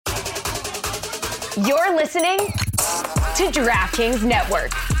You're listening to DraftKings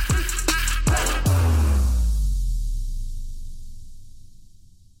Network.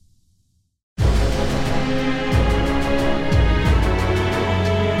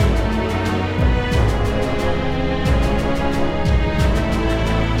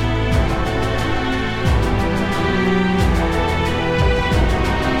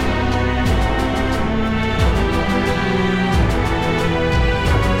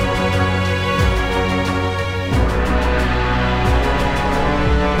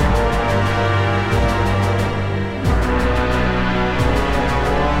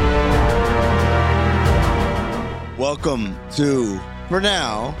 Welcome to, for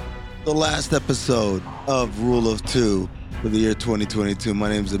now, the last episode of Rule of Two for the year 2022. My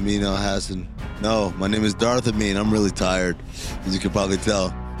name is Amin Elhassan. No, my name is Darth Amin. I'm really tired, as you can probably tell.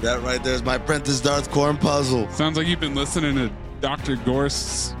 That right there is my apprentice, Darth Cornpuzzle. Sounds like you've been listening to Dr.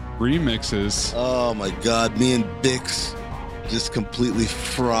 Gorst's remixes. Oh my God, me and Bix just completely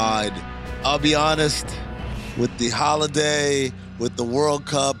fried. I'll be honest, with the holiday, with the World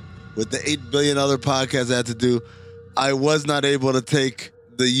Cup, with the 8 billion other podcasts I had to do, I was not able to take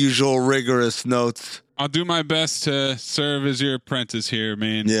the usual rigorous notes. I'll do my best to serve as your apprentice here,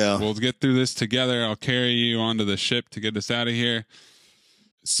 man. Yeah. We'll get through this together. I'll carry you onto the ship to get us out of here.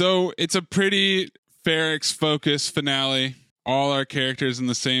 So it's a pretty Ferrix-focused finale. All our characters in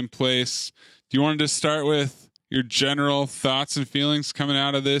the same place. Do you want to just start with your general thoughts and feelings coming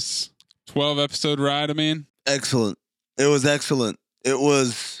out of this 12-episode ride, I mean? Excellent. It was excellent. It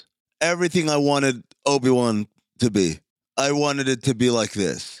was everything I wanted Obi-Wan to be. I wanted it to be like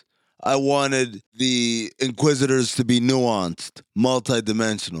this. I wanted the Inquisitors to be nuanced,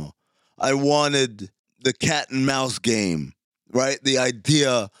 multidimensional. I wanted the cat and mouse game, right? The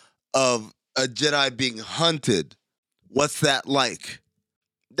idea of a Jedi being hunted. What's that like?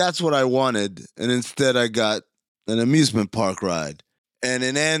 That's what I wanted. And instead I got an amusement park ride. And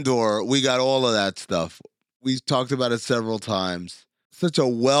in Andor, we got all of that stuff. We've talked about it several times. Such a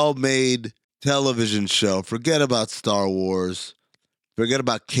well-made television show. Forget about Star Wars. Forget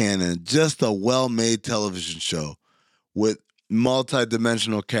about canon. Just a well-made television show with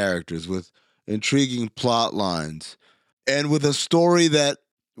multi-dimensional characters, with intriguing plot lines, and with a story that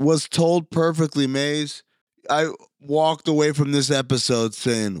was told perfectly, Maze. I walked away from this episode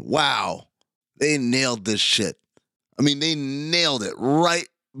saying, wow, they nailed this shit. I mean, they nailed it right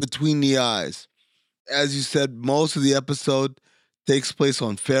between the eyes. As you said, most of the episode takes place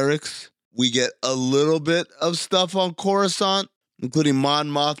on Ferrix. We get a little bit of stuff on Coruscant, including Mon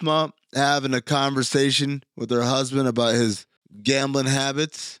Mothma having a conversation with her husband about his gambling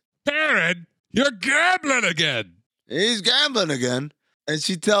habits. Perrin, you're gambling again. He's gambling again. And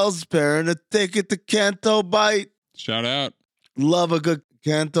she tells Perrin to take it to Canto Bite. Shout out. Love a good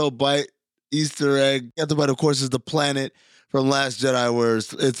Canto Bite Easter egg. Canto Bite, of course, is the planet from Last Jedi where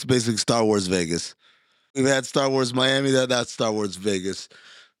it's basically Star Wars Vegas. We've had Star Wars Miami, that's Star Wars Vegas.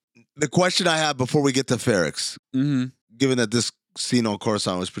 The question I have before we get to Ferrix, given that this scene on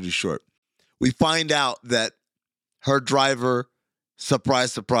Coruscant was pretty short, we find out that her driver,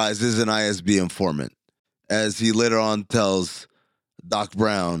 surprise, surprise, is an ISB informant, as he later on tells Doc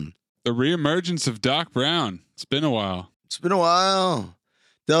Brown. The reemergence of Doc Brown. It's been a while.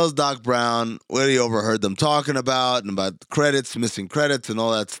 Tells Doc Brown what he overheard them talking about and about credits, missing credits, and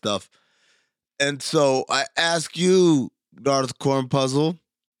all that stuff. And so I ask you, Darth Cornpuzzle,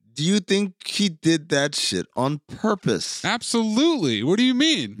 do you think he did that shit on purpose? Absolutely. What do you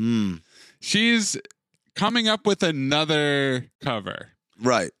mean? She's coming up with another cover.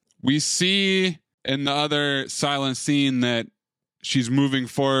 Right. We see in the other silent scene that she's moving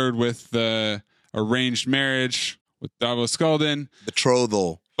forward with the arranged marriage with Davos Skulden.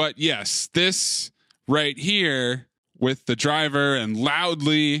 Betrothal. But yes, this right here with the driver and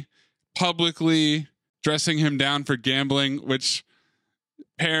loudly, publicly dressing him down for gambling, which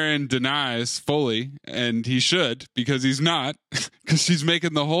Perrin denies fully, and he should, because he's not, because she's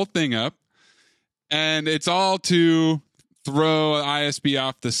making the whole thing up. And it's all to throw ISB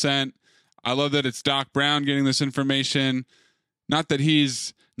off the scent. I love that it's Doc Brown getting this information. Not that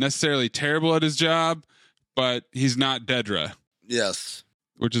he's necessarily terrible at his job, but he's not Dedra. Yes.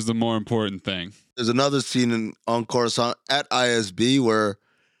 Which is the more important thing. There's another scene on Coruscant at ISB where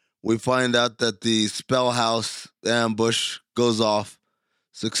we find out that the Spellhouse ambush goes off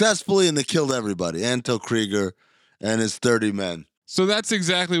successfully and they killed everybody. Anto Krieger and his 30 men. So that's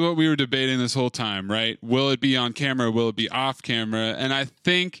exactly what we were debating this whole time, right? Will it be on camera? Will it be off camera? And I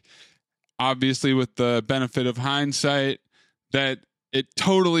think, obviously, with the benefit of hindsight, that it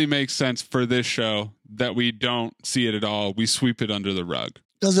totally makes sense for this show that we don't see it at all. We sweep it under the rug.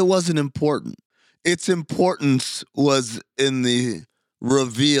 Because it wasn't important. its importance was in the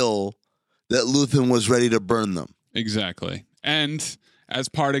reveal that Luthen was ready to burn them. Exactly. And as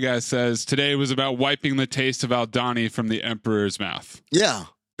Partagaz says, today was about wiping the taste of Aldhani from the Emperor's mouth. Yeah.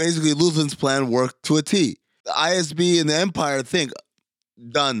 Basically, Luthen's plan worked to a T. The ISB and the Empire think,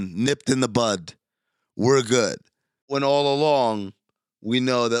 done, nipped in the bud. We're good. When all along, we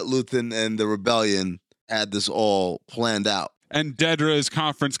know that Luthen and the rebellion had this all planned out. And Dedra is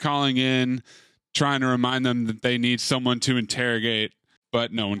conference calling in, trying to remind them that they need someone to interrogate,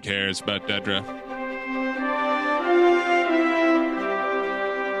 but no one cares about Dedra.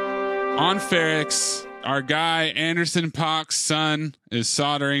 On Ferrix, our guy Anderson Paak's son is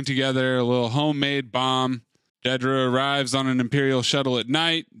soldering together a little homemade bomb. Dedra arrives on an Imperial shuttle at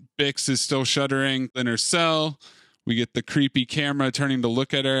night. Bix is still shuddering in her cell. We get the creepy camera turning to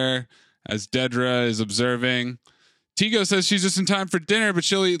look at her as Dedra is observing. Tigo says she's just in time for dinner, but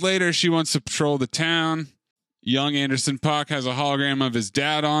she'll eat later. She wants to patrol the town. Young Anderson Paak has a hologram of his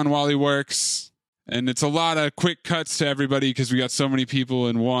dad on while he works. And it's a lot of quick cuts to everybody because we got so many people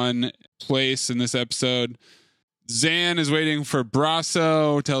in one place in this episode. Zan is waiting for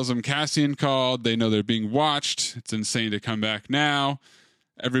Brasso, tells him Cassian called. They know they're being watched. It's insane to come back now.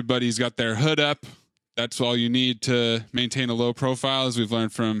 Everybody's got their hood up. That's all you need to maintain a low profile, as we've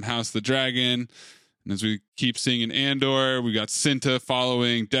learned from House of the Dragon. And as we keep seeing in Andor, we got Cinta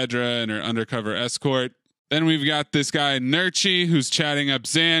following Dedra and her undercover escort. Then we've got this guy Nurchi who's chatting up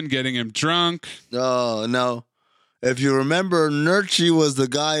Zan, getting him drunk. Oh, no. If you remember, Nurchi was the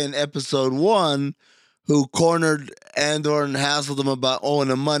guy in episode 1 who cornered Andor and hassled him about owing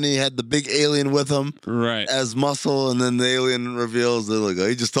him money, had the big alien with him Right. as muscle, and then the alien reveals, they're like, oh,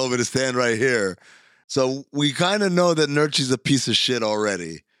 he just told me to stand right here. So we kind of know that Nurchi's a piece of shit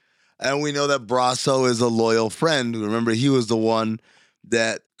already. And we know that Brasso is a loyal friend. Remember, he was the one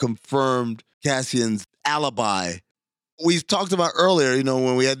that confirmed Cassian's alibi. We talked about earlier,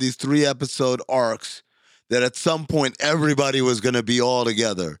 when we had these 3-episode arcs, that at some point everybody was going to be all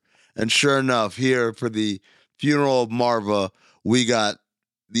together. And sure enough, here for the funeral of Marva, we got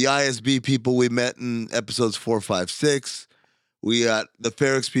the ISB people we met in episodes 4, 5, 6. We got the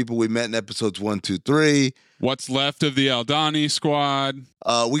Ferrix people we met in episodes 1, 2, 3. What's left of the Aldhani squad.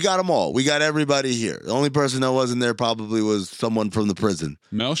 We got them all. We got everybody here. The only person that wasn't there probably was someone from the prison.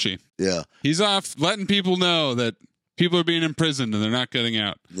 Melshi. Yeah. He's off letting people know that people are being imprisoned and they're not getting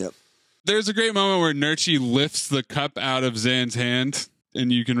out. Yep. There's a great moment where Nurchi lifts the cup out of Zan's hand,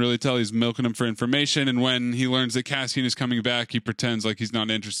 and you can really tell he's milking him for information. And when he learns that Cassian is coming back, he pretends like he's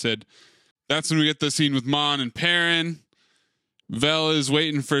not interested. That's when we get the scene with Mon and Perrin. Vel is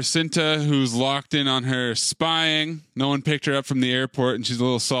waiting for Cinta, who's locked in on her spying. No one picked her up from the airport, and she's a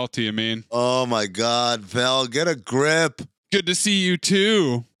little salty, I mean. Oh, my God. Vel, get a grip. Good to see you,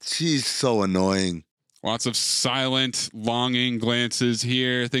 too. She's so annoying. Lots of silent, longing glances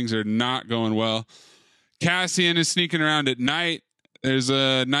here. Things are not going well. Cassian is sneaking around at night. There's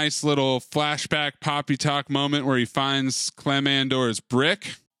a nice little flashback Poppy Talk moment where he finds Clem Andor's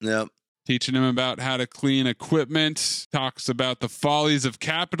brick. Yep. Teaching him about how to clean equipment. Talks about the follies of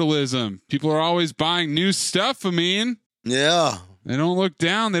capitalism. People are always buying new stuff, Yeah. They don't look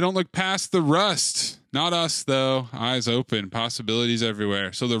down. They don't look past the rust. Not us, though. Eyes open. Possibilities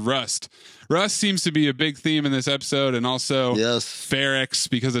everywhere. So the rust. Rust seems to be a big theme in this episode, and also Yes. Ferrix,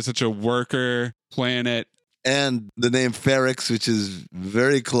 because it's such a worker planet. And the name Ferrix, which is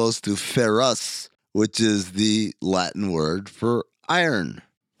very close to ferrous, which is the Latin word for iron.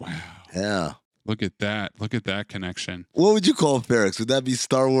 Wow. Yeah. Look at that. Look at that connection. What would you call Ferrix? Would that be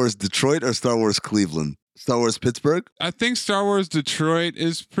Star Wars Detroit or Star Wars Cleveland? Star Wars Pittsburgh? I think Star Wars Detroit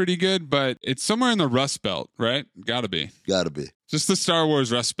is pretty good, but it's somewhere in the Rust Belt, right? Gotta be. Gotta be. Just the Star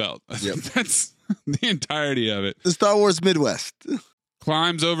Wars Rust Belt. I Yep. think that's the entirety of it. The Star Wars Midwest.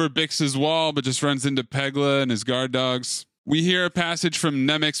 Climbs over Bix's wall, but just runs into Pegla and his guard dogs. We hear a passage from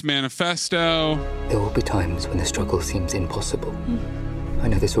Nemik's manifesto. There will be times when the struggle seems impossible. I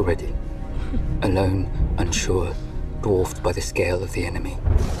know this already. Alone, unsure, dwarfed by the scale of the enemy.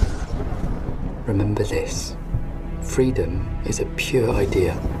 Remember this. Freedom is a pure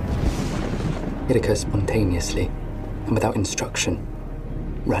idea. It occurs spontaneously and without instruction.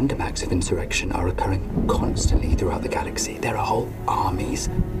 Random acts of insurrection are occurring constantly throughout the galaxy. There are whole armies,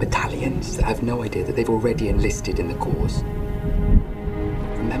 battalions that have no idea that they've already enlisted in the cause.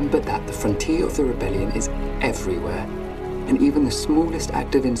 Remember that the frontier of the rebellion is everywhere, and even the smallest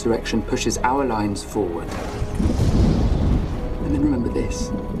act of insurrection pushes our lines forward. And then remember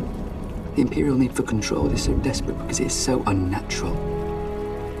this. The Imperial need for control is so desperate because it is so unnatural.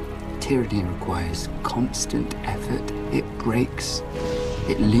 Tyranny requires constant effort. It breaks,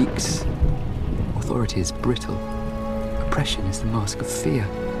 it leaks, Authority is brittle. Oppression is the mask of fear.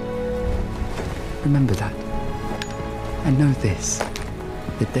 Remember that. And know this.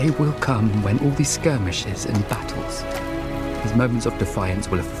 The day will come when all these skirmishes and battles, these moments of defiance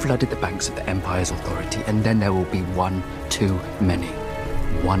will have flooded the banks of the Empire's authority, and then there will be one too many.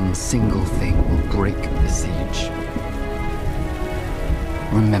 One single thing will break the siege.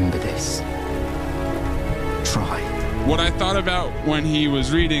 Remember this. Try. What I thought about when he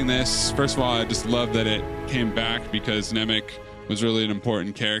was reading this, first of all, I just love that it came back because Nemec was really an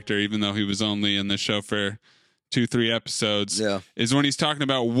important character, even though he was only in the show for 2-3 episodes. Yeah. Is when he's talking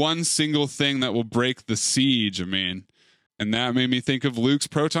about one single thing that will break the siege, I mean. And that made me think of Luke's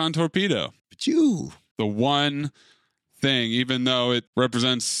proton torpedo. But you. The one thing, even though it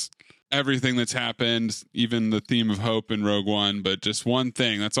represents everything that's happened, even the theme of hope in Rogue One, but just one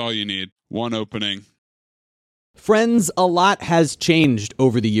thing, that's all you need. One opening. Friends, a lot has changed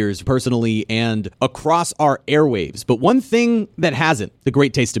over the years, personally and across our airwaves. But one thing that hasn't, the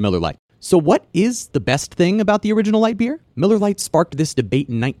great taste of Miller Lite. So what is the best thing about the original light beer? Miller Lite sparked this debate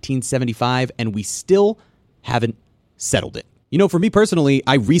in 1975, and we still haven't settled it. You know, for me personally,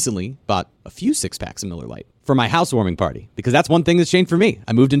 I recently bought a few 6-packs of Miller Lite for my housewarming party, because that's one thing that's changed for me.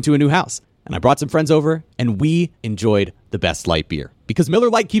 I moved into a new house, and I brought some friends over, and we enjoyed the best light beer. Because Miller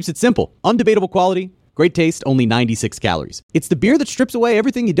Lite keeps it simple. Undebatable quality, great taste, only 96 calories. It's the beer that strips away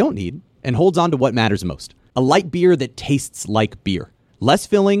everything you don't need and holds on to what matters most. A light beer that tastes like beer. Less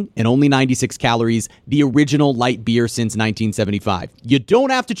filling and only 96 calories, the original light beer since 1975. You don't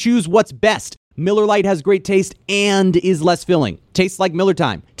have to choose what's best. Miller Lite has great taste and is less filling. Tastes like Miller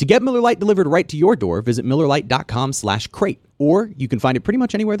time. To get Miller Lite delivered right to your door, visit MillerLite.com/crate. Or you can find it pretty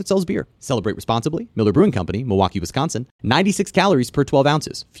much anywhere that sells beer. Celebrate responsibly. Miller Brewing Company, Milwaukee, Wisconsin. 96 calories per 12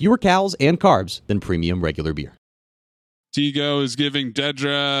 ounces. Fewer calories and carbs than premium regular beer. Tigo is giving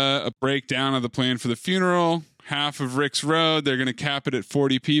Dedra a breakdown of the plan for the funeral. Half of Rick's Road, they're going to cap it at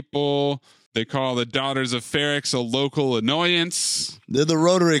 40 people. They call the Daughters of Ferrix a local annoyance. They're the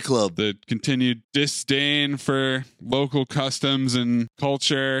Rotary Club. The continued disdain for local customs and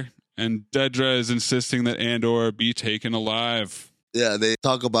culture. And Dedra is insisting that Andor be taken alive. Yeah, they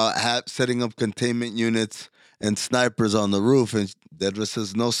talk about setting up containment units and snipers on the roof. And Dedra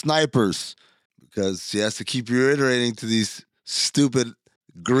says, no snipers. Because she has to keep reiterating to these stupid,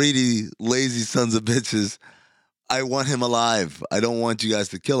 greedy, lazy sons of bitches, I want him alive. I don't want you guys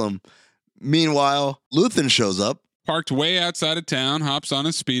to kill him. Meanwhile, Luthen shows up. Parked way outside of town, hops on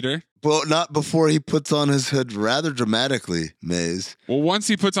a speeder. Well, not before he puts on his hood rather dramatically, Maze. Well, once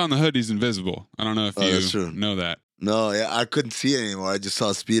he puts on the hood, he's invisible. I don't know if that's you true. know that. No, yeah, I couldn't see it anymore. I just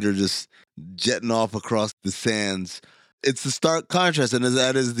saw Speeder just jetting off across the sands. It's the stark contrast, and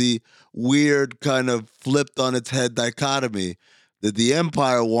that is the weird kind of flipped on its head dichotomy that the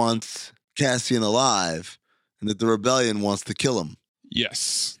Empire wants Cassian alive and that the Rebellion wants to kill him.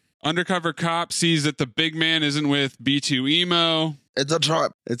 Yes. Undercover cop sees that the big man isn't with B2 Emo. It's a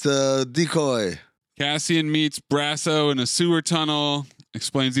trap. It's a decoy. Cassian meets Brasso in a sewer tunnel,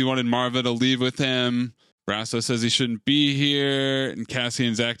 explains he wanted Marva to leave with him. Brasso says he shouldn't be here, and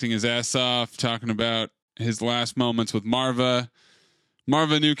Cassian's acting his ass off, talking about his last moments with Marva.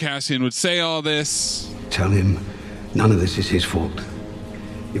 Marva knew Cassian would say all this. Tell him none of this is his fault.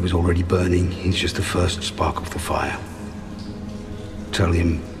 It was already burning. He's just the first spark of the fire. Tell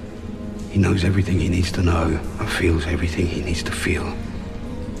him he knows everything he needs to know and feels everything he needs to feel.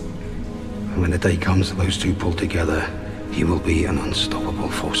 And when the day comes that those two pull together, he will be an unstoppable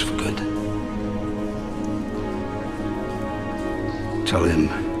force for good. Tell him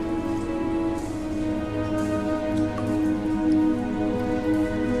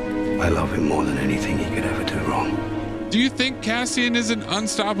I love him more than anything he could ever do wrong. Do you think Cassian is an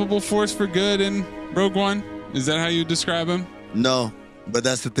unstoppable force for good in Rogue One? Is that how you describe him? No, but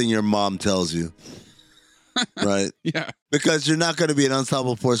that's the thing your mom tells you. Right? Yeah. Because you're not going to be an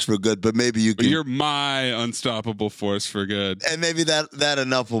unstoppable force for good, but maybe you can. But you're my unstoppable force for good. And maybe that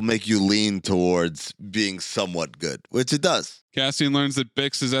enough will make you lean towards being somewhat good, which it does. Cassian learns that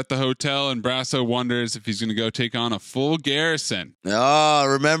Bix is at the hotel, and Brasso wonders if he's going to go take on a full garrison. Oh,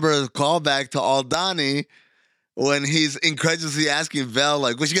 remember the callback to Aldhani when he's incredulously asking Vel,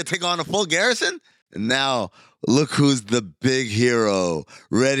 like, was you going to take on a full garrison? And now, look who's the big hero,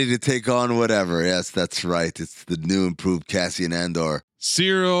 ready to take on whatever. Yes, that's right. It's the new improved Cassian Andor.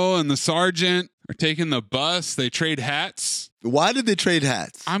 Cyril and the sergeant are taking the bus. They trade hats. Why did they trade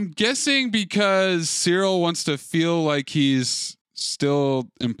hats? I'm guessing because Cyril wants to feel like he's still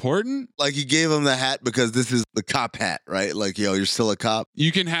important. Like he gave him the hat because this is the cop hat, right? Like, yo, you're still a cop.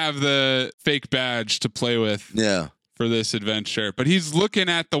 You can have the fake badge to play with. Yeah. for this adventure. But he's looking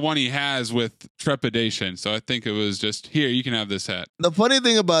at the one he has with trepidation. So I think it was just, here, you can have this hat. The funny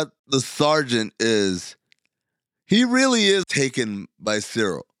thing about the sergeant is he really is taken by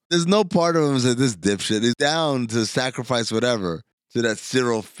Cyril. There's no part of him that says, this dipshit is down to sacrifice whatever so that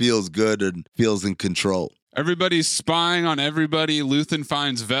Cyril feels good and feels in control. Everybody's spying on everybody. Luthen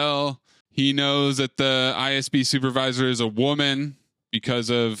finds Vel. He knows that the ISB supervisor is a woman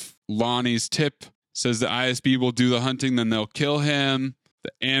because of Lonnie's tip. Says the ISB will do the hunting, then they'll kill him.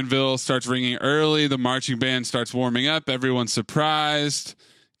 The anvil starts ringing early. The marching band starts warming up. Everyone's surprised.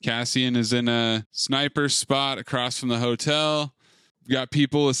 Cassian is in a sniper spot across from the hotel. We've got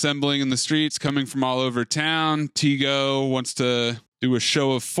people assembling in the streets, coming from all over town. Tigo wants to do a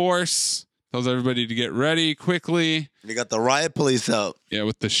show of force. Tells everybody to get ready quickly. You got the riot police out. Yeah,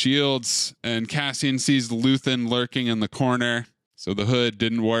 with the shields. And Cassian sees Luthen lurking in the corner. So the hood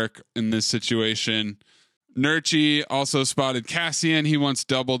didn't work in this situation. Nurchi also spotted Cassian. He wants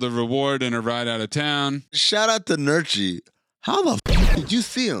double the reward in a ride out of town. Shout out to Nurchi. How the f*** did you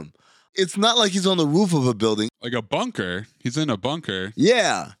see him? It's not like he's on the roof of a building. Like a bunker. He's in a bunker.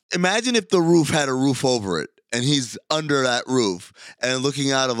 Yeah. Imagine if the roof had a roof over it and he's under that roof and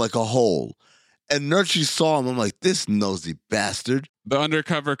looking out of like a hole. And Nurchi saw him. I'm like, this nosy bastard. The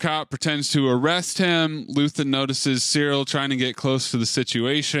undercover cop pretends to arrest him. Luthen notices Cyril trying to get close to the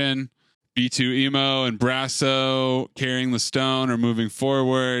situation. B2 Emo and Brasso carrying the stone are moving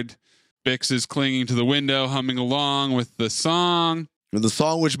forward. Bix is clinging to the window, humming along with the song. And the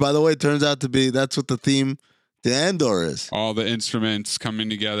song, which, by the way, turns out to be, that's what the theme to Andor is. All the instruments coming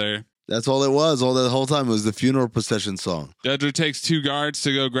together. That's all it was. All that whole time it was the funeral procession song. Dedra takes 2 guards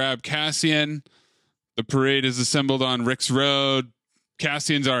to go grab Cassian. The parade is assembled on Rick's Road.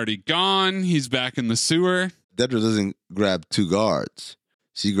 Cassian's already gone. He's back in the sewer. Dedra doesn't grab 2 guards.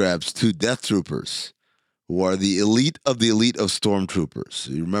 She grabs 2 death troopers who are the elite of stormtroopers.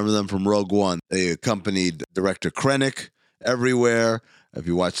 You remember them from Rogue One. They accompanied Director Krennic everywhere. If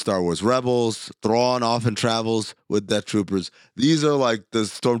you watch Star Wars Rebels, Thrawn often travels with death troopers. These are like the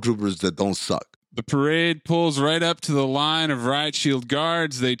stormtroopers that don't suck. The parade pulls right up to the line of riot shield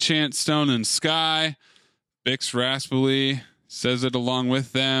guards. They chant Stone and Sky. Bix raspily says it along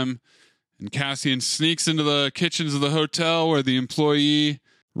with them. And Cassian sneaks into the kitchens of the hotel where the employee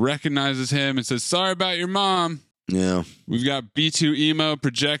recognizes him and says, sorry about your mom. Yeah. We've got B2 Emo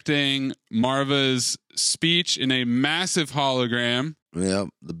projecting Marva's speech in a massive hologram. Yeah,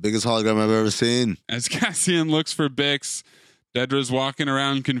 the biggest hologram I've ever seen. As Cassian looks for Bix, Dedra's walking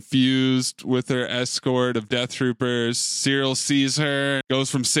around confused with her escort of death troopers. Cyril sees her,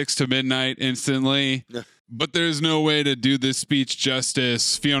 goes from 6 to midnight instantly. Yeah. But there's no way to do this speech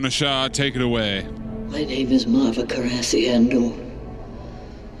justice. Fiona Shaw, take it away. My name is Marva Carassi Andor.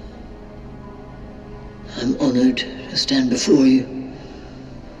 I'm honored to stand before you.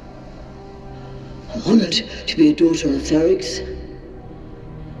 I'm honored to be a daughter of Ferrix,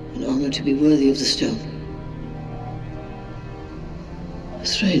 and honored to be worthy of the stone. A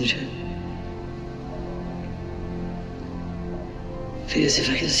stranger. Feel as if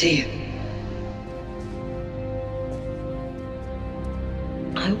I can see you.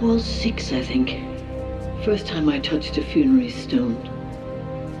 I was 6, I think. First time I touched a funerary stone.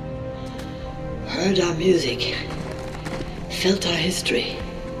 Heard our music. Felt our history.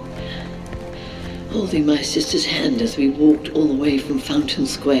 Holding my sister's hand as we walked all the way from Fountain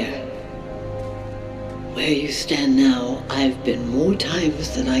Square. Where you stand now, I've been more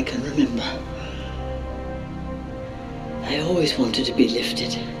times than I can remember. I always wanted to be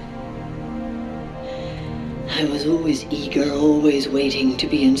lifted. I was always eager, always waiting to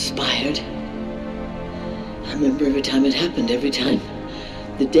be inspired. I remember every time it happened, every time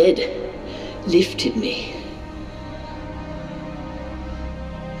the dead lifted me.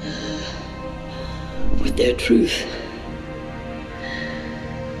 With their truth.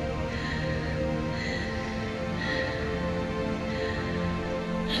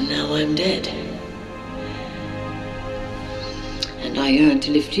 And now I'm dead. And I yearn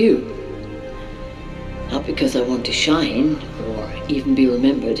to lift you. Not because I want to shine or even be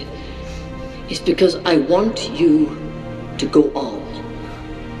remembered. It's because I want you to go on.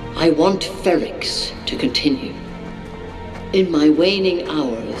 I want Ferrix to continue. In my waning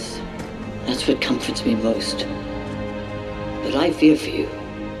hours, that's what comforts me most. But I fear for you.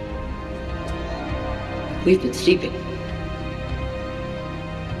 We've been sleeping.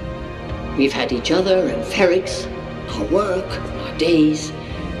 We've had each other and Ferrix, our work, our days.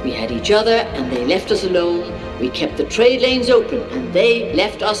 We had each other and they left us alone. We kept the trade lanes open and they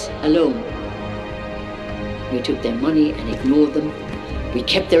left us alone. We took their money and ignored them. We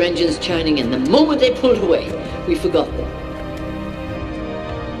kept their engines churning, and the moment they pulled away, We forgot them.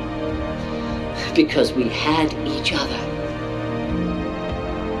 Because we had each other.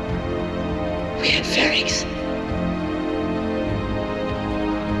 We had Ferrix.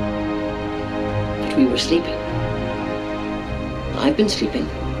 But we were sleeping. I've been sleeping.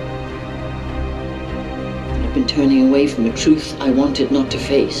 I've been turning away from a truth I wanted not to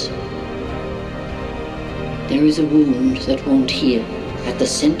face. There is a wound that won't heal at the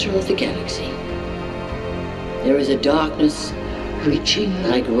center of the galaxy. There is a darkness reaching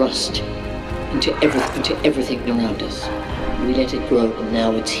like rust into everything around us. We let it grow, and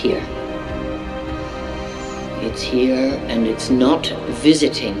now it's here. It's here, and it's not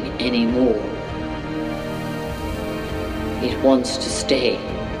visiting anymore. It wants to stay.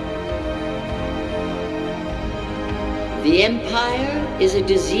 The Empire is a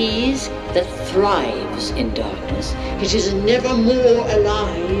disease that thrives in darkness. It is never more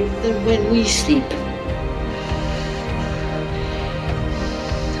alive than when we sleep.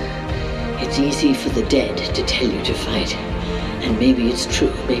 It's easy for the dead to tell you to fight. And maybe it's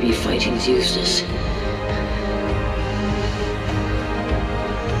true. Maybe fighting's useless.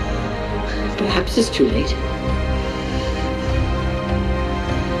 Perhaps it's too late.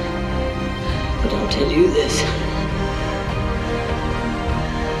 But I'll tell you this.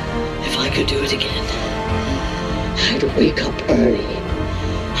 If I could do it again, I'd wake up early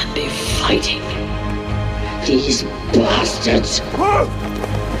and be fighting these bastards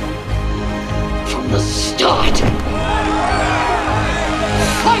from the start.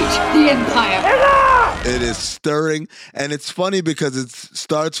 Fight the Empire! It is stirring, and it's funny because it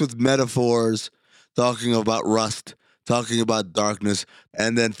starts with metaphors, talking about rust, talking about darkness,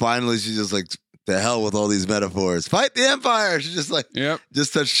 and then finally she's just like, the hell with all these metaphors. Fight the Empire! She's just like,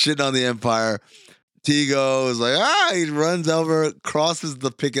 just starts shitting on the Empire. Tigo is like, he runs over, crosses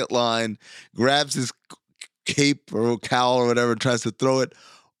the picket line, grabs his cape or cowl or whatever, and tries to throw it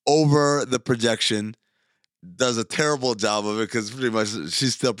over the projection. Does a terrible job of it because pretty much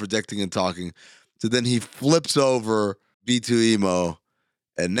she's still projecting and talking. So then he flips over B2EMO,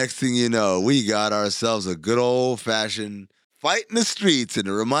 and next thing you know, we got ourselves a good old-fashioned fight in the streets, and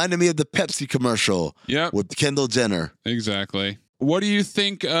it reminded me of the Pepsi commercial with Kendall Jenner. Exactly. What do you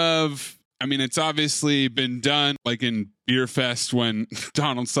think of, I mean, it's obviously been done, like in Beer Fest when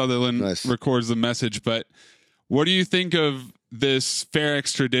Donald Sutherland records the message, but what do you think of this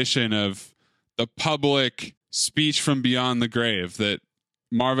Ferrix tradition of the public speech from beyond the grave that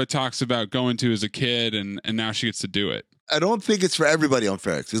Marva talks about going to as a kid, and now she gets to do it? I don't think it's for everybody on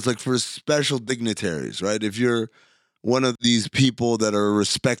Ferrix. It's like for special dignitaries, right? If you're one of these people that are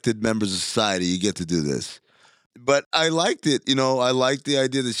respected members of society, you get to do this. But I liked it. You know, I liked the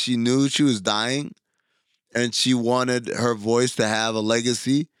idea that she knew she was dying and she wanted her voice to have a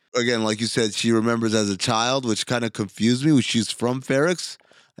legacy. Again, like you said, she remembers as a child, which kind of confused me. She's from Ferrix.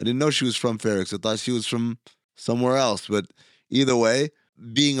 I didn't know she was from Ferrix. I thought she was from somewhere else. But either way,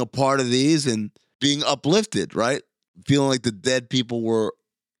 being a part of these and being uplifted, right? Feeling like the dead people were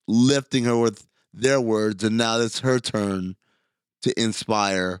lifting her with their words, and now it's her turn to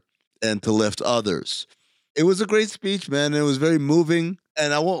inspire and to lift others. It was a great speech, man. It was very moving.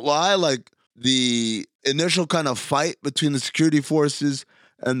 And I won't lie, like the initial kind of fight between the security forces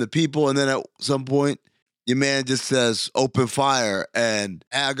and the people, and then at some point, your man just says, open fire. And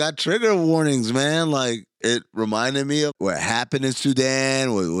I got trigger warnings, man. Like, it reminded me of what happened in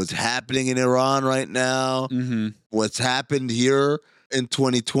Sudan, what's happening in Iran right now, what's happened here in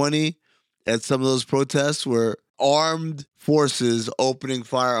 2020 at some of those protests where armed forces opening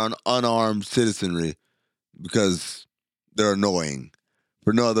fire on unarmed citizenry because they're annoying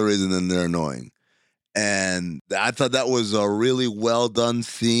for no other reason than they're annoying. And I thought that was a really well done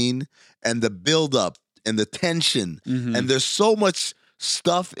scene, and the buildup and the tension. And there's so much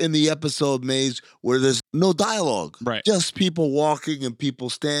stuff in the episode, Maze, where there's no dialogue. Right. Just people walking and people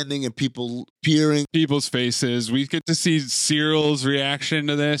standing and people peering. People's faces. We get to see Cyril's reaction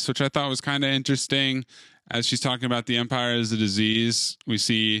to this, which I thought was kind of interesting. As she's talking about the Empire as a disease, we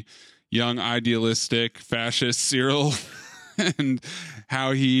see young, idealistic, fascist Cyril and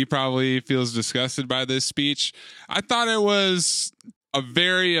how he probably feels disgusted by this speech. I thought it was a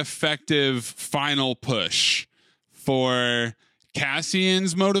very effective final push for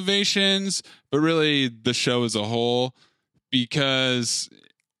Cassian's motivations, but really the show as a whole, because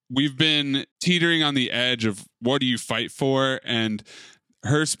we've been teetering on the edge of what do you fight for? And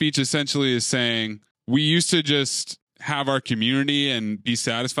her speech essentially is saying, we used to just have our community and be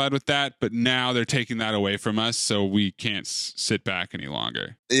satisfied with that, but now they're taking that away from us, so we can't sit back any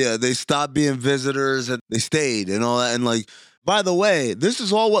longer. Yeah, they stopped being visitors and they stayed and all that. And like, by the way, this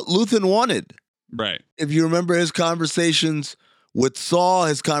is all what Luthen wanted. Right. If you remember his conversations with Saul,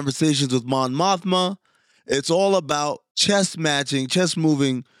 his conversations with Mon Mothma, it's all about chess matching, chess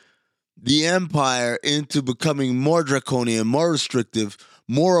moving the Empire into becoming more draconian, more restrictive,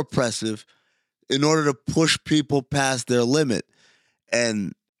 more oppressive in order to push people past their limit.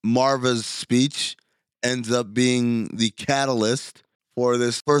 And Marva's speech ends up being the catalyst for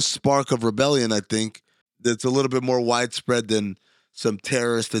this first spark of rebellion, I think, that's a little bit more widespread than some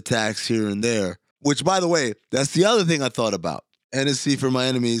terrorist attacks here and there. Which, by the way, that's the other thing I thought about. Hennessy for my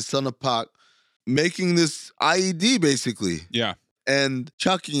enemies, Son of Pac, making this IED, basically. Yeah. And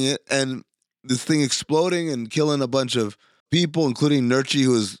chucking it, and this thing exploding and killing a bunch of people, including Nurchi,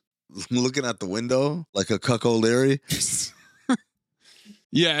 who was looking out the window like a Cuck O'Leary.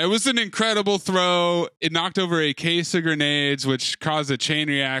 Yeah, it was an incredible throw. It knocked over a case of grenades, which caused a chain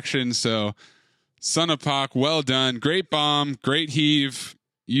reaction. So, Son of Pac, well done. Great bomb, great heave.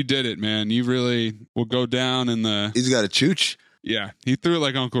 You did it, man. You really will go down in the... He's got a chooch. Yeah, he threw it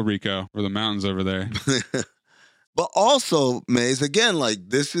like Uncle Rico or the mountains over there. But also, Maze, again, like,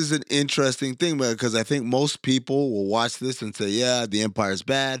 this is an interesting thing because I think most people will watch this and say, yeah, the Empire's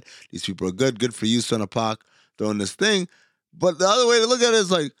bad. These people are good. Good for you, Son of Pac, throwing this thing. But the other way to look at it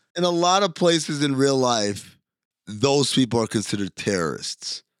is like, in a lot of places in real life, those people are considered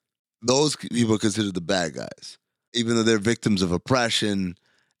terrorists. Those people are considered the bad guys, even though they're victims of oppression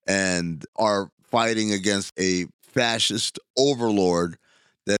and are fighting against a fascist overlord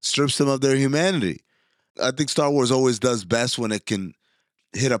that strips them of their humanity. I think Star Wars always does best when it can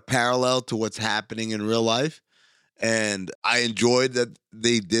hit a parallel to what's happening in real life. And I enjoyed that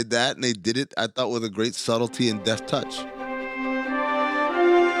they did that, and they did it, I thought, with a great subtlety and deft touch.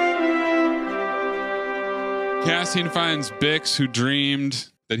 Cassian finds Bix, who dreamed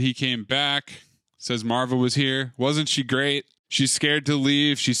that he came back. Says Marva was here. Wasn't she great? She's scared to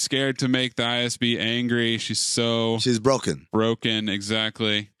leave. She's scared to make the ISB angry. She's broken. Broken,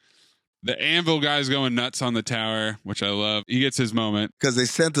 exactly. The Anvil guy's going nuts on the tower, which I love. He gets his moment. Because they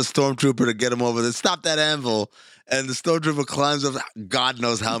sent a stormtrooper to get him over there. Stop that anvil. And the stormtrooper climbs up God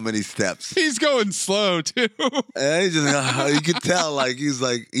knows how many steps. He's going slow, too. And he just, you could tell, like, he's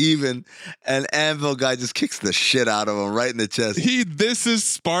like even. And Anvil guy just kicks the shit out of him right in the chest. This is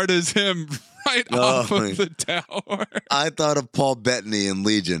Sparta's him right off of the tower. I thought of Paul Bettany in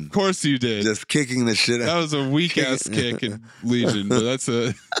Legion. Of course you did. Just kicking the shit out. That was a weak-ass kick in Legion, but that's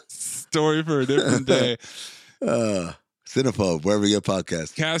a story for a different day. Cinephobe, wherever you get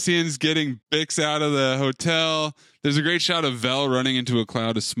podcasts. Cassian's getting Bix out of the hotel. There's a great shot of Vel running into a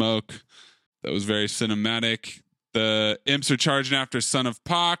cloud of smoke. That was very cinematic. The imps are charging after Son of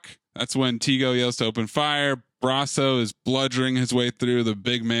Pac. That's when Tigo yells to open fire. Brasso is bludgeoning his way through the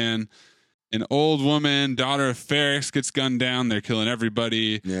big man. An old woman, daughter of Ferrix, gets gunned down. They're killing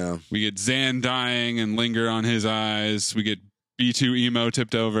everybody. Yeah. We get Zan dying and linger on his eyes. We get B2 emo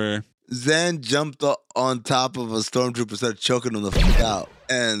tipped over. Zan jumped on top of a stormtrooper, started choking him the fuck out.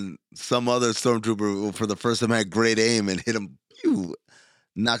 And some other stormtrooper, for the first time, had great aim and hit him,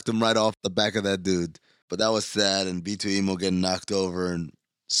 knocked him right off the back of that dude. But that was sad. And B2 emo getting knocked over and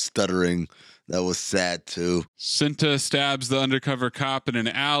stuttering. That was sad, too. Cinta stabs the undercover cop in an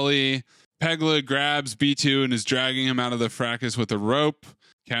alley. Pegla grabs B2 and is dragging him out of the fracas with a rope.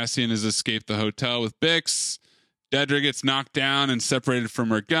 Cassian has escaped the hotel with Bix. Dedra gets knocked down and separated from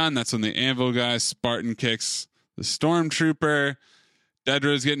her gun. That's when the Anvil guy, Spartan, kicks the stormtrooper.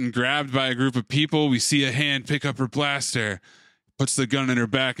 Dedra is getting grabbed by a group of people. We see a hand pick up her blaster, puts the gun in her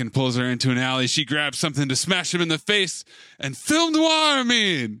back and pulls her into an alley. She grabs something to smash him in the face, and film noir, I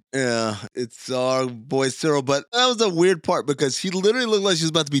mean. Yeah, it's our boy Cyril, but that was a weird part because he literally looked like she was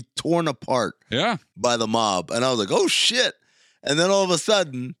about to be torn apart by the mob. And I was like, oh shit. And then all of a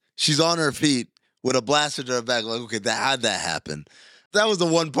sudden, she's on her feet with a blaster to her back. Like, okay, how'd that happen? That was the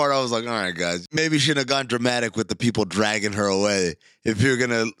one part I was like, all right, guys, maybe you shouldn't have gone dramatic with the people dragging her away if you're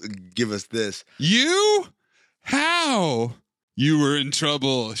going to give us this. You? How? You were in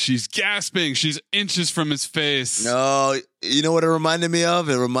trouble. She's gasping. She's inches from his face. No, you know what it reminded me of?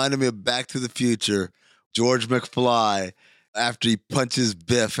 It reminded me of Back to the Future. George McFly, after he punches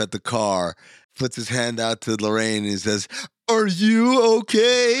Biff at the car, puts his hand out to Lorraine and he says, are you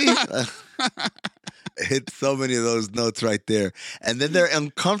okay? Hit so many of those notes right there. And then they're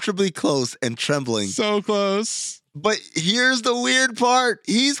uncomfortably close and trembling. So close. But here's the weird part.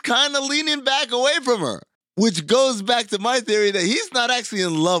 He's kind of leaning back away from her, which goes back to my theory that he's not actually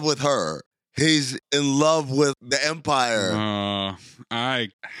in love with her. He's in love with the Empire. I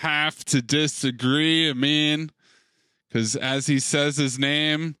have to disagree. I mean, because as he says his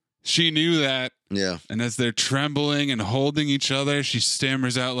name, she knew that. Yeah. And as they're trembling and holding each other, she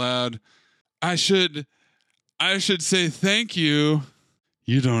stammers out loud, I should say thank you.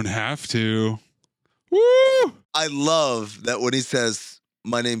 You don't have to. Woo! I love that when he says,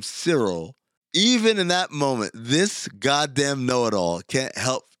 my name's Cyril, even in that moment, this goddamn know-it-all can't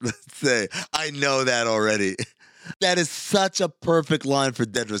help but say, I know that already. That is such a perfect line for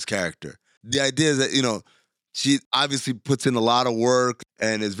Dedra's character. The idea is that, you know, she obviously puts in a lot of work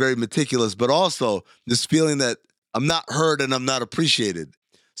and is very meticulous, but also this feeling that I'm not heard and I'm not appreciated.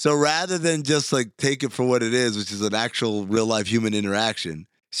 So rather than just like take it for what it is, which is an actual real life human interaction,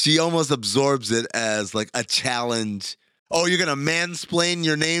 she almost absorbs it as like a challenge. Oh, you're going to mansplain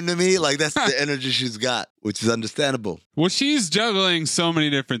your name to me? Like that's the energy she's got, which is understandable. Well, she's juggling so many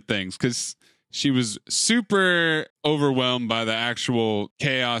different things because she was super overwhelmed by the actual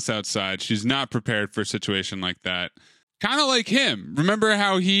chaos outside. She's not prepared for a situation like that. Kind of like him. Remember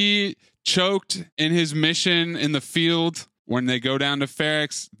how he choked in his mission in the field when they go down to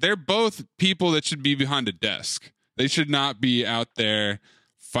Ferrix? They're both people that should be behind a desk. They should not be out there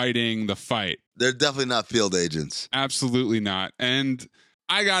fighting the fight. They're definitely not field agents. Absolutely not. And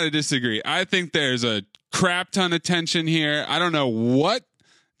I got to disagree. I think there's a crap ton of tension here. I don't know what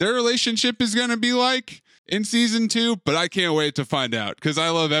their relationship is going to be like in season 2, but I can't wait to find out because I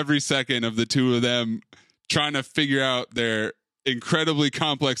love every second of the two of them trying to figure out their incredibly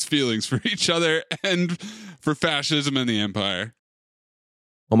complex feelings for each other and for fascism and the empire.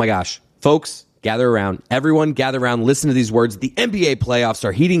 Oh my gosh. Folks, gather around. Everyone gather around. Listen to these words. The NBA playoffs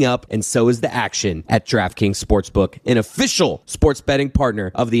are heating up, and so is the action at DraftKings Sportsbook, an official sports betting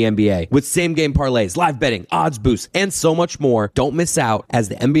partner of the NBA. With same-game parlays, live betting, odds boosts, and so much more, don't miss out as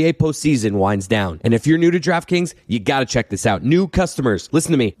the NBA postseason winds down. And if you're new to DraftKings, you got to check this out. New customers,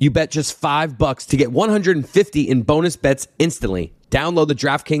 listen to me. You bet just $5 to get $150 in bonus bets instantly. Download the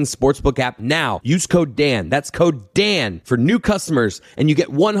DraftKings Sportsbook app now. Use code DAN. That's code DAN for new customers, and you get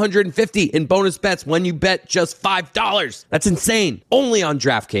 $150 in bonus bets when you bet just $5. That's insane. Only on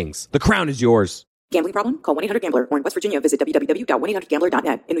DraftKings. The crown is yours. Gambling problem? Call 1-800-GAMBLER. Or in West Virginia, visit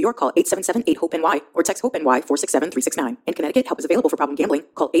www.1800gambler.net. In New York, call 877-8-HOPE-NY or text HOPE-NY 467-369. In Connecticut, help is available for problem gambling.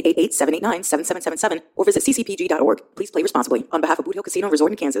 Call 888-789-7777 or visit ccpg.org. Please play responsibly. On behalf of Boot Hill Casino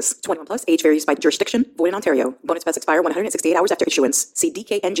Resort in Kansas. 21 plus. Age varies by jurisdiction. Void in Ontario. Bonus bets expire 168 hours after issuance. See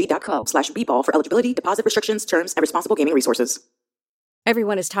dkng.co/bball for eligibility, deposit restrictions, terms, and responsible gaming resources.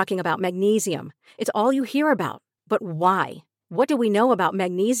 Everyone is talking about magnesium. It's all you hear about. But why? What do we know about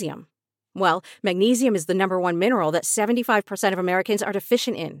magnesium? Well, magnesium is the number one mineral that 75% of Americans are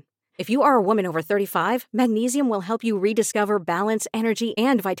deficient in. If you are a woman over 35, magnesium will help you rediscover balance, energy,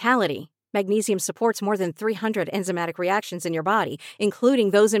 and vitality. Magnesium supports more than 300 enzymatic reactions in your body,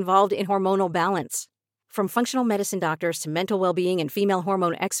 including those involved in hormonal balance. From functional medicine doctors to mental well-being and female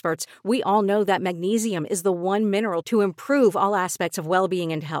hormone experts, we all know that magnesium is the one mineral to improve all aspects of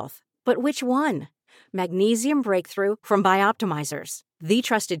well-being and health. But which one? Magnesium Breakthrough from Bioptimizers, the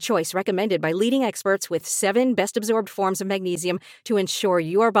trusted choice recommended by leading experts with 7 best-absorbed forms of magnesium to ensure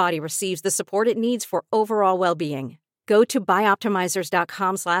your body receives the support it needs for overall well-being. Go to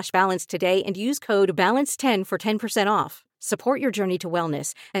bioptimizers.com/balance today and use code BALANCE10 for 10% off. Support your journey to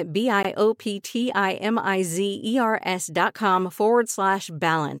wellness at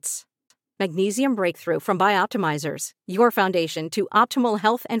bioptimizers.com/balance. Magnesium Breakthrough from Bioptimizers, your foundation to optimal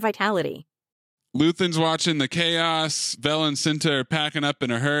health and vitality. Luthen's watching the chaos. Vel and Cinta are packing up in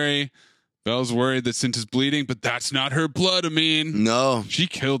a hurry. Vel's worried that Cinta's bleeding, but that's not her blood, Amin. No. She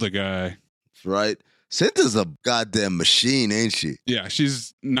killed a guy. That's right. Cinta's a goddamn machine, ain't she? Yeah,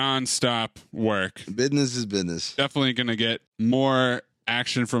 she's nonstop work. Business is business. Definitely going to get more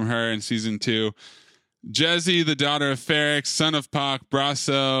action from her in season 2. Jezzy, the daughter of Ferrix, son of Pak,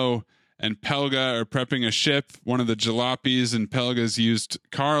 Brasso, and Pelga are prepping a ship. One of the jalopies in Pelga's used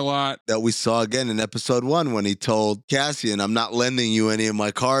car lot. That we saw again in episode 1 when he told Cassian, I'm not lending you any of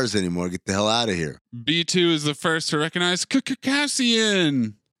my cars anymore. Get the hell out of here. B2 is the first to recognize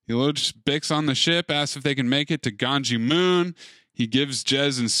Cassian. He loads Bix on the ship, asks if they can make it to Ganji Moon. He gives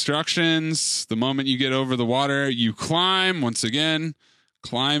Jez instructions. The moment you get over the water, you climb. Once again,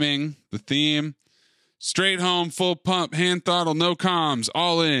 climbing, the theme. Straight home, full pump, hand throttle, no comms,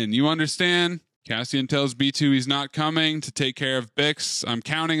 all in. You understand? Cassian tells B2 he's not coming to take care of Bix. I'm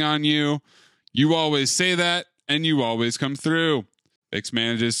counting on you. You always say that, and you always come through. Bix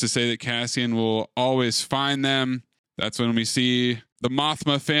manages to say that Cassian will always find them. That's when we see the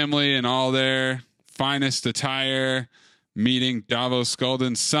Mothma family in all their finest attire meeting Davos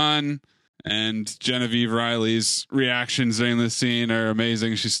Skulden's son. And Genevieve Riley's reactions during this scene are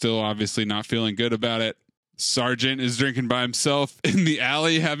amazing. She's still obviously not feeling good about it. Sergeant is drinking by himself in the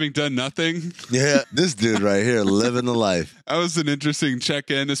alley, having done nothing. Yeah, this dude right here living the life. That was an interesting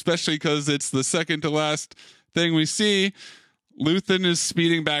check-in, especially because it's the second to last thing we see. Luthen is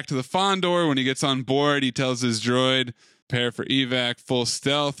speeding back to the Fondor. When he gets on board, he tells his droid, prepare for evac, full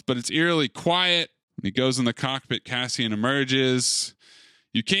stealth, but it's eerily quiet. When he goes in the cockpit, Cassian emerges.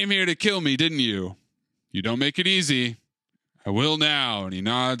 You came here to kill me, didn't you? You don't make it easy. I will now. And he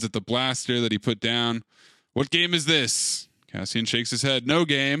nods at the blaster that he put down. What game is this? Cassian shakes his head. No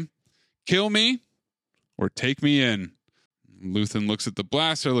game. Kill me or take me in. Luthen looks at the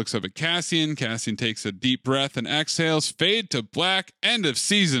blaster, looks up at Cassian. Cassian takes a deep breath and exhales. Fade to black. End of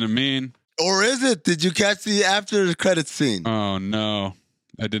season, Amin. Or is it? Did you catch the after credits scene? Oh, no.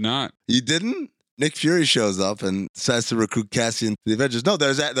 I did not. You didn't? Nick Fury shows up and decides to recruit Cassian to the Avengers. No,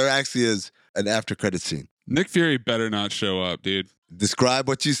 there actually is an after credits scene. Nick Fury better not show up, dude. Describe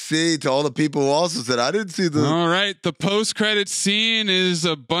what you see to all the people who also said, I didn't see the... All right, the post-credit scene is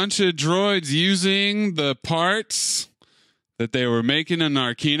a bunch of droids using the parts that they were making in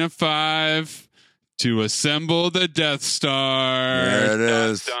Narkina 5 to assemble the Death Star. There it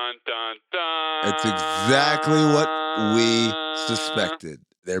is. Dun, dun, dun. It's exactly what we suspected.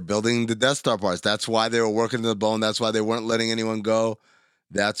 They're building the Death Star parts. That's why they were working to the bone. That's why they weren't letting anyone go.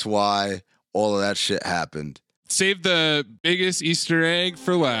 That's why all of that shit happened. Save the biggest Easter egg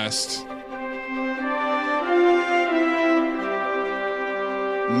for last.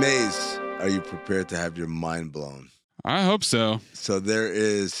 Maze, are you prepared to have your mind blown? I hope so. So there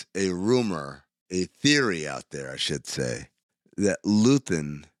is a rumor, a theory out there, I should say, that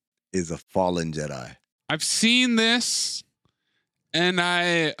Luthen is a fallen Jedi. I've seen this, and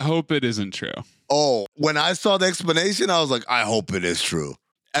I hope it isn't true. Oh, when I saw the explanation, I was like, I hope it is true.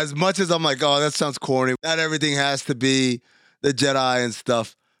 As much as I'm like, oh, that sounds corny. Not everything has to be the Jedi and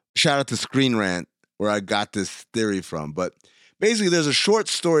stuff. Shout out to Screen Rant, where I got this theory from. But basically, there's a short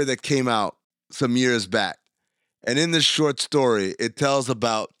story that came out some years back. And in this short story, it tells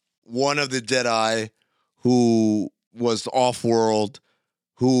about one of the Jedi who was off-world,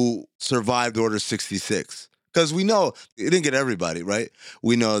 who survived Order 66. Because we know, it didn't get everybody, right?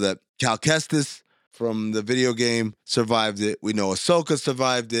 We know that Cal Kestis from the video game survived it. We know Ahsoka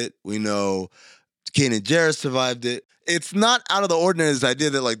survived it. We know Kanan Jarrus survived it. It's not out of the ordinary, this idea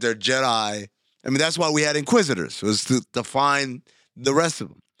that like they're Jedi. I mean, that's why we had Inquisitors, was to define the rest of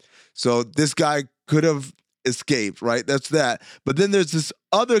them. So this guy could have escaped, right? That's that. But then there's this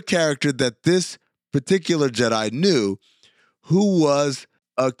other character that this particular Jedi knew who was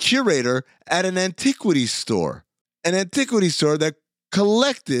a curator at an antiquity store. An antiquity store that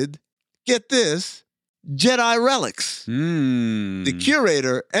collected, get this, Jedi relics. The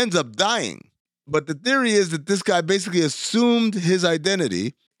curator ends up dying. But the theory is that this guy basically assumed his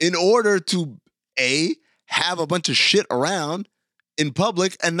identity in order to, A, have a bunch of shit around in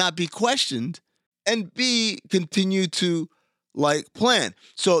public and not be questioned, and B, continue to, like, plan.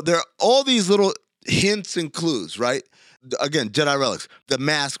 So there are all these little hints and clues, right? Again, Jedi relics, the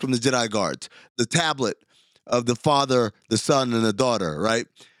mask from the Jedi guards, the tablet of the father, the son, and the daughter, right?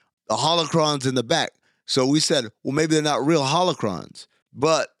 The holocrons in the back. So we said, well, maybe they're not real holocrons.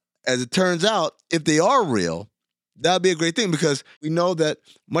 But as it turns out, if they are real, that would be a great thing, because we know that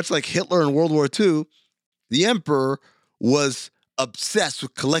much like Hitler in World War II, the Emperor was obsessed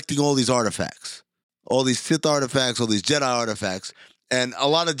with collecting all these artifacts, all these Sith artifacts, all these Jedi artifacts, and a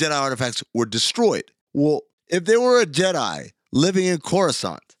lot of Jedi artifacts were destroyed. Well, if there were a Jedi living in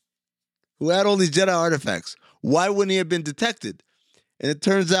Coruscant who had all these Jedi artifacts, why wouldn't he have been detected? And it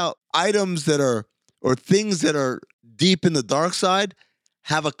turns out items that are, or things that are deep in the dark side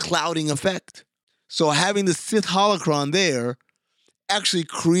have a clouding effect. So having the Sith holocron there actually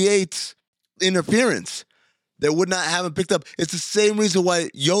creates interference that would not have him picked up. It's the same reason why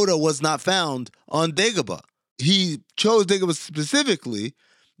Yoda was not found on Dagobah. He chose Dagobah specifically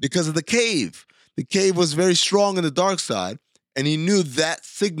because of the cave. The cave was very strong in the dark side, and he knew that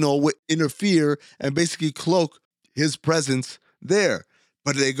signal would interfere and basically cloak his presence there.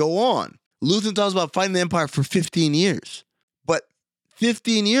 But they go on. Luthen talks about fighting the Empire for 15 years. But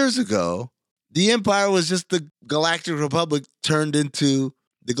 15 years ago, the Empire was just the Galactic Republic turned into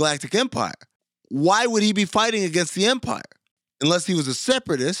the Galactic Empire. Why would he be fighting against the Empire? Unless he was a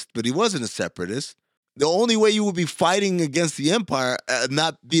separatist, but he wasn't a separatist. The only way you would be fighting against the Empire,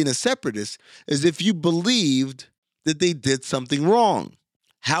 not being a separatist, is if you believed that they did something wrong.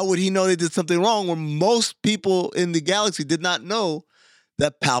 How would he know they did something wrong when most people in the galaxy did not know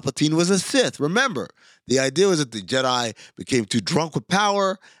that Palpatine was a Sith? Remember, the idea was that the Jedi became too drunk with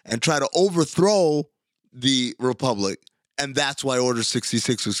power and tried to overthrow the Republic, and that's why Order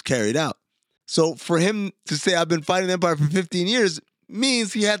 66 was carried out. So for him to say, I've been fighting the Empire for 15 years,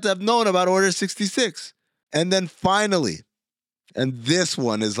 means he had to have known about Order 66. And then finally, and this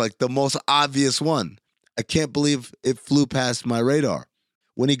one is like the most obvious one. I can't believe it flew past my radar.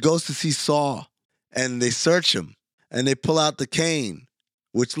 When he goes to see Saw and they search him and they pull out the cane,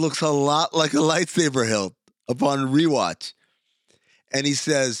 which looks a lot like a lightsaber hilt upon rewatch. And he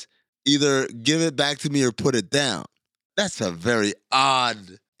says, either give it back to me or put it down. That's a very odd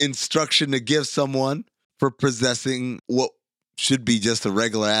instruction to give someone for possessing what should be just a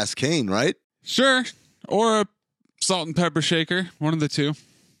regular ass cane, right? Sure. Or a salt and pepper shaker, one of the two.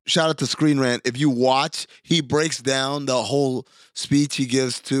 Shout out to Screen Rant. If you watch, he breaks down the whole speech he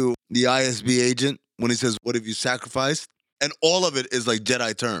gives to the ISB agent when he says, what have you sacrificed? And all of it is like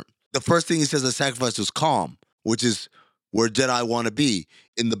Jedi term. The first thing he says I sacrificed was calm, which is where Jedi want to be,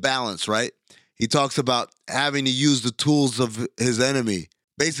 in the balance, right? He talks about having to use the tools of his enemy,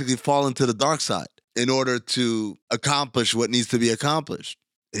 basically fall into the dark side in order to accomplish what needs to be accomplished.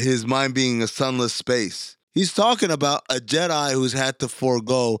 His mind being a sunless space. He's talking about a Jedi who's had to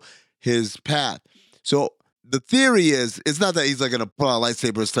forego his path. So the theory is, it's not that he's like going to pull out a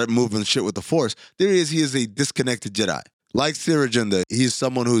lightsaber and start moving shit with the Force. The theory is he is a disconnected Jedi. Like Cira Junda, he's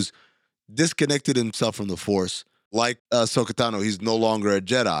someone who's disconnected himself from the Force. Like Ahsoka Tano, he's no longer a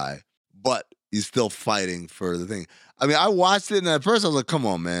Jedi, but he's still fighting for the thing. I mean, I watched it, and at first I was like, come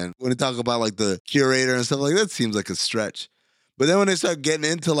on, man. When they talk about like the curator and stuff like that, seems like a stretch. But then when they start getting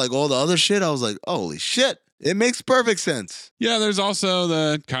into like all the other shit, I was like, holy shit. It makes perfect sense. Yeah, there's also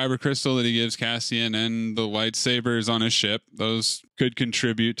the kyber crystal that he gives Cassian and the lightsabers on his ship. Those could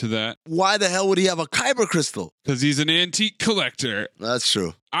contribute to that. Why the hell would he have a kyber crystal? Because he's an antique collector. That's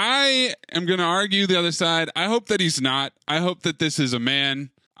true. I am going to argue the other side. I hope that he's not. I hope that this is a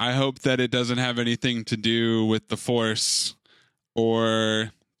man. I hope that it doesn't have anything to do with the Force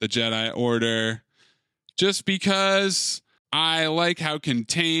or the Jedi Order. Just because I like how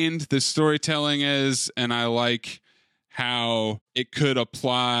contained the storytelling is, and I like how it could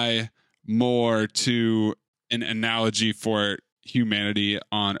apply more to an analogy for humanity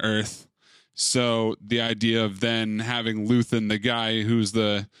on Earth. So the idea of then having Luthen, the guy who's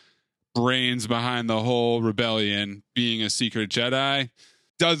the brains behind the whole rebellion, being a secret Jedi,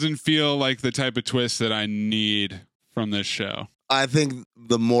 doesn't feel like the type of twist that I need from this show. I think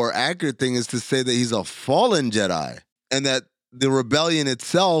the more accurate thing is to say that he's a fallen Jedi, and that the rebellion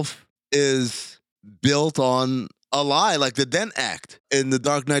itself is built on a lie, like the Dent Act in the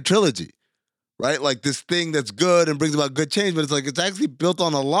Dark Knight trilogy, right? Like this thing that's good and brings about good change, but it's like it's actually built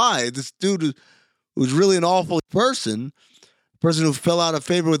on a lie. This dude who's really an awful person who fell out of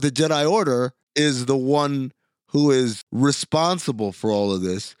favor with the Jedi Order, is the one who is responsible for all of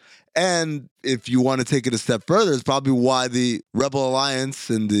this. And if you want to take it a step further, it's probably why the Rebel Alliance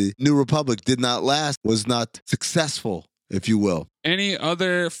and the New Republic did not last, was not successful, if you will. Any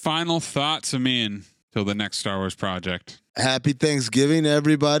other final thoughts, Amin, till the next Star Wars project? Happy Thanksgiving,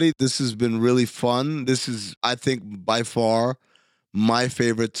 everybody. This has been really fun. This is, I think, by far my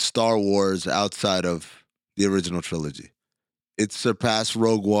favorite Star Wars outside of the original trilogy. It surpassed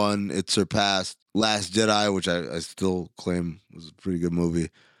Rogue One. It surpassed Last Jedi, which I still claim was a pretty good movie.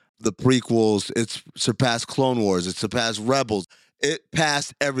 The prequels, it's surpassed Clone Wars. It surpassed Rebels. It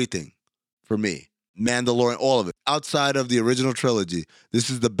passed everything for me. Mandalorian, all of it. Outside of the original trilogy,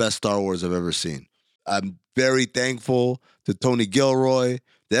 this is the best Star Wars I've ever seen. I'm very thankful to Tony Gilroy,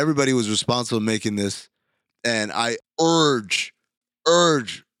 to everybody who was responsible in making this. And I urge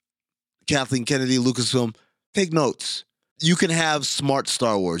Kathleen Kennedy, Lucasfilm, take notes. You can have smart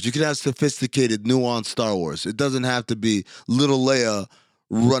Star Wars. You can have sophisticated, nuanced Star Wars. It doesn't have to be little Leia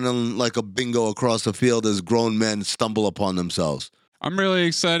running like a bingo across the field as grown men stumble upon themselves. I'm really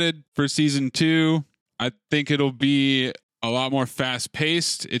excited for season 2. I think it'll be a lot more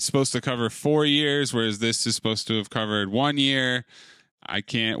fast-paced. It's supposed to cover 4 years, whereas this is supposed to have covered 1 year. I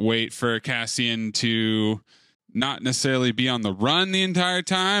can't wait for Cassian to not necessarily be on the run the entire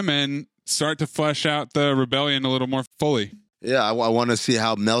time and start to flesh out the rebellion a little more fully. Yeah, I want to see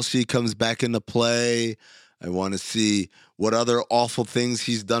how Melshi comes back into play. I want to see what other awful things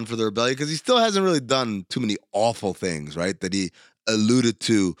he's done for the rebellion, because he still hasn't really done too many awful things, right? That he alluded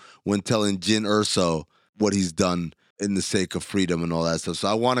to when telling Jyn Erso what he's done in the sake of freedom and all that stuff. So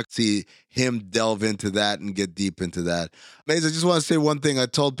I want to see him delve into that and get deep into that. Maze, I just want to say one thing. I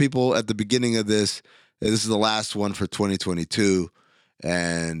told people at the beginning of this is the last one for 2022.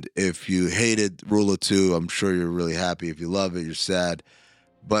 And if you hated Rule of Two, I'm sure you're really happy. If you love it, you're sad.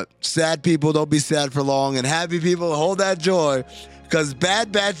 But sad people, don't be sad for long. And happy people, hold that joy. Because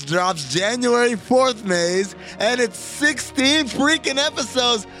Bad Batch drops January 4th, Maze. And it's 16 freaking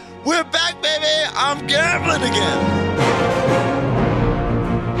episodes. We're back, baby. I'm gambling again.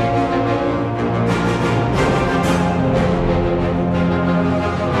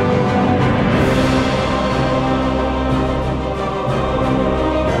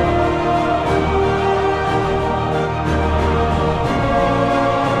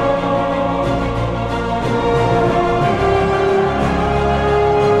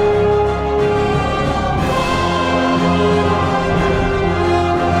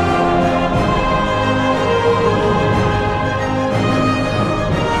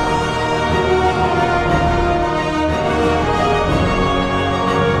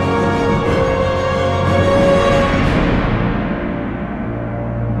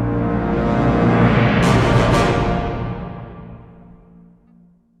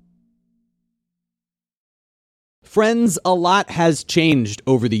 Friends, a lot has changed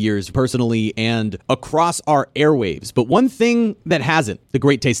over the years, personally and across our airwaves. But one thing that hasn't, the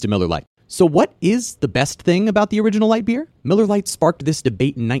great taste of Miller Lite. So what is the best thing about the original light beer? Miller Lite sparked this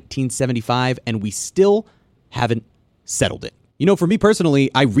debate in 1975, and we still haven't settled it. You know, for me personally,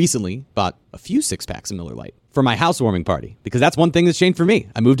 I recently bought a few six-packs of Miller Lite for my housewarming party, because that's one thing that's changed for me.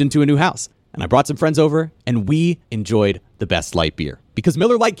 I moved into a new house, and I brought some friends over, and we enjoyed the best light beer. Because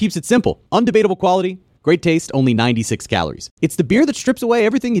Miller Lite keeps it simple. Undebatable quality, great taste, only 96 calories. It's the beer that strips away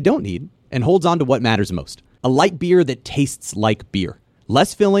everything you don't need and holds on to what matters most. A light beer that tastes like beer.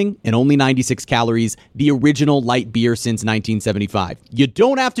 Less filling and only 96 calories, the original light beer since 1975. You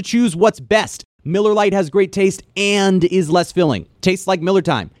don't have to choose what's best. Miller Lite has great taste and is less filling. Tastes like Miller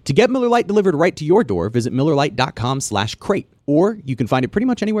time. To get Miller Lite delivered right to your door, visit MillerLite.com/crate. Or you can find it pretty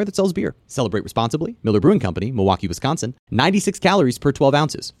much anywhere that sells beer. Celebrate responsibly. Miller Brewing Company, Milwaukee, Wisconsin. 96 calories per 12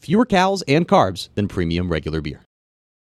 ounces. Fewer calories and carbs than premium regular beer.